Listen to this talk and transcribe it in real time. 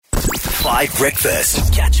5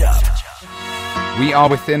 Breakfast. Catch up. We are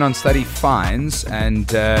within on study finds and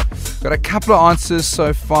got a couple of answers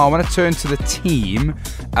so far. I want to turn to the team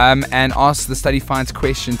and ask the study finds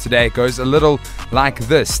question today. It goes a little like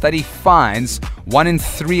this. Study finds 1 in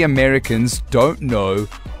 3 Americans don't know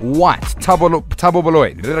what? Thabo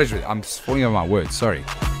Baloyi. I'm just falling over my words, sorry.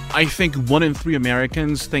 I think 1 in 3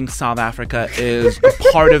 Americans think South Africa is a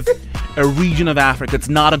part of a region of Africa. It's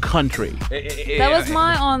not a country. That was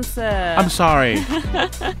my answer. I'm sorry.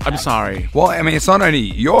 I'm sorry. Well, I mean, it's not only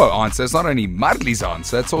your answer, it's not only Marley's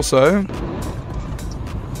answer, it's also...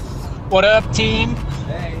 What up, team?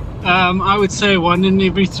 I would say 1 in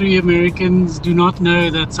every 3 Americans do not know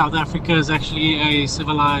that South Africa is actually a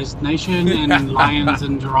civilized nation and lions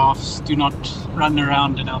and giraffes do not run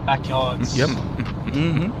around in our backyards. Yep.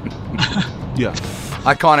 Mm-hmm. Yeah.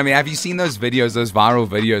 I can't. I mean, have you seen those videos, those viral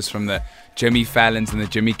videos from the Jimmy Fallons and the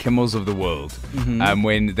Jimmy Kimmels of the world? Mm-hmm.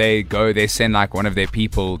 When they send like one of their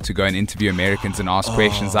people to go and interview Americans and ask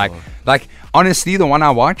questions like, honestly, the one I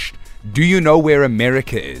watched, do you know where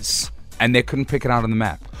America is? And they couldn't pick it out on the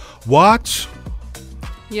map. What?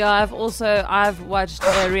 Yeah, I've watched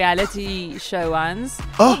a reality show once,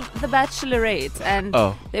 The Bachelorette, and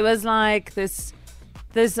there was like this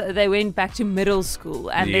they went back to middle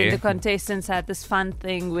school, and then the contestants had this fun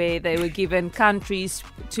thing where they were given countries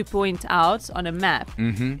to point out on a map,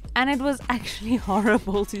 and it was actually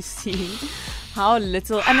horrible to see how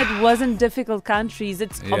little, and it wasn't difficult countries,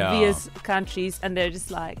 it's obvious countries, and they're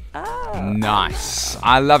just like, nice.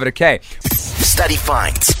 I love it. Okay. Study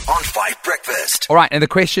finds on 5 Breakfast. All right, and the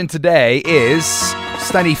question today is,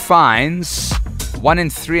 study finds 1 in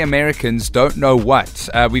 3 Americans don't know what.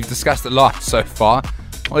 We've discussed a lot so far.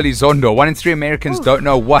 Oli Zondo, 1 in 3 Americans don't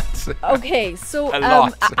know what. Okay, so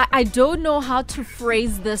I don't know how to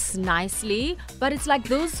phrase this nicely, but it's like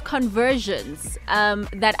those conversions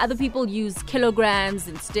that other people use kilograms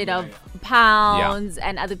instead of pounds,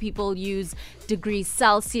 and other people use degrees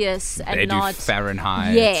Celsius and they not do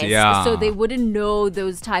Fahrenheit. Yes, yeah. so they wouldn't know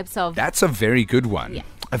those types of. That's a very good one. Yeah.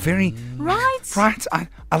 A very right. I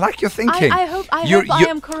like your thinking. I hope I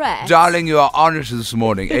am correct. Darling, you are honest this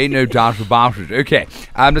morning. Ain't no doubt about it. Okay,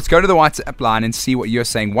 let's go to the WhatsApp line and see what you're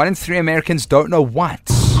saying. 1 in 3 Americans don't know what.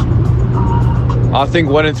 I think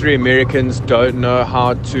 1 in 3 Americans don't know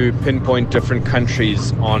how to pinpoint different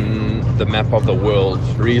countries on the map of the world.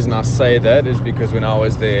 The reason I say that is because when I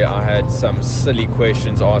was there, I had some silly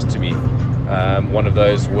questions asked to me. One of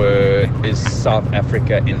those is South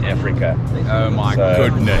Africa in Africa? Oh my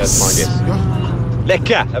goodness. That's my guess.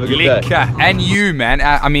 Lekker. Have a good day. And you, man.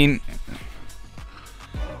 I mean,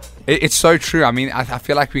 it's so true. I mean, I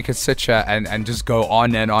feel like we could sit here and just go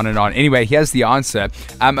on and on and on. Anyway, here's the answer.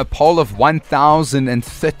 A poll of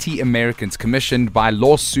 1,030 Americans commissioned by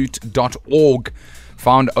lawsuit.org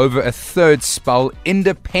found over a third spell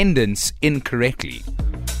independence incorrectly.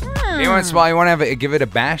 Anyone spell? You want to give it a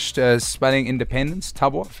bash spelling independence?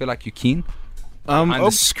 Thabo, I feel like you're keen. On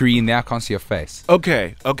the screen there, I can't see your face.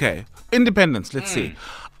 Okay. Independence, let's see.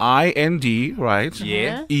 I-N-D, right?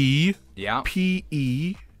 Yeah. E. Yeah.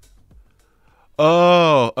 P-E.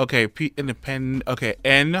 Oh, okay. Independent. Okay.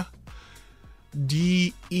 N-D-E-N-C-E.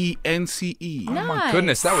 Oh my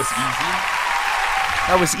goodness, that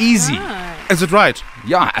was easy. Is it right?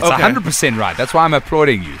 Yeah, it's 100% right. That's why I'm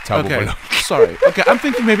applauding you, Thabo. Okay. Sorry. Okay, I'm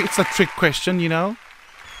thinking maybe it's a trick question, you know?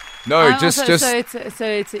 No, just. So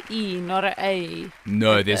it's an E, not an A.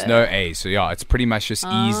 No, there's no A. So yeah, it's pretty much just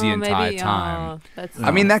E the entire time.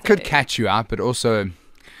 I mean, that could catch you out, but also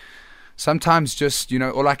sometimes just,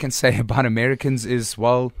 all I can say about Americans is,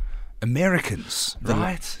 well, Americans,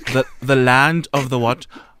 right? The land of the what?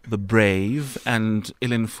 The brave and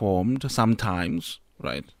ill-informed sometimes,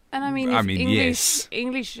 right? And I mean, yes.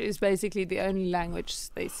 English is basically the only language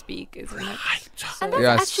they speak, isn't it? And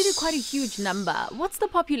that's actually quite a huge number. What's the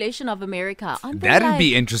population of America? That'd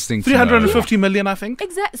be interesting. 350 million, I think.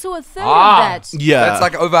 Exactly. So a third of that. Yeah, that's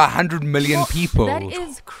like over 100 million people. That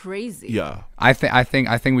is crazy. Yeah. I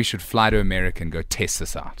think we should fly to America and go test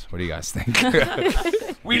this out. What do you guys think?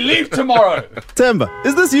 We leave tomorrow. Temba,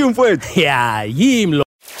 is this you, Mfwet? Yeah, him.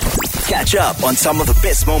 Catch up on some of the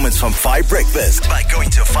best moments from 5 Breakfast by going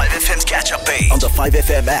to 5FM's catch-up page on the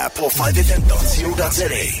 5FM app or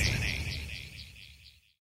 5FM.co.za.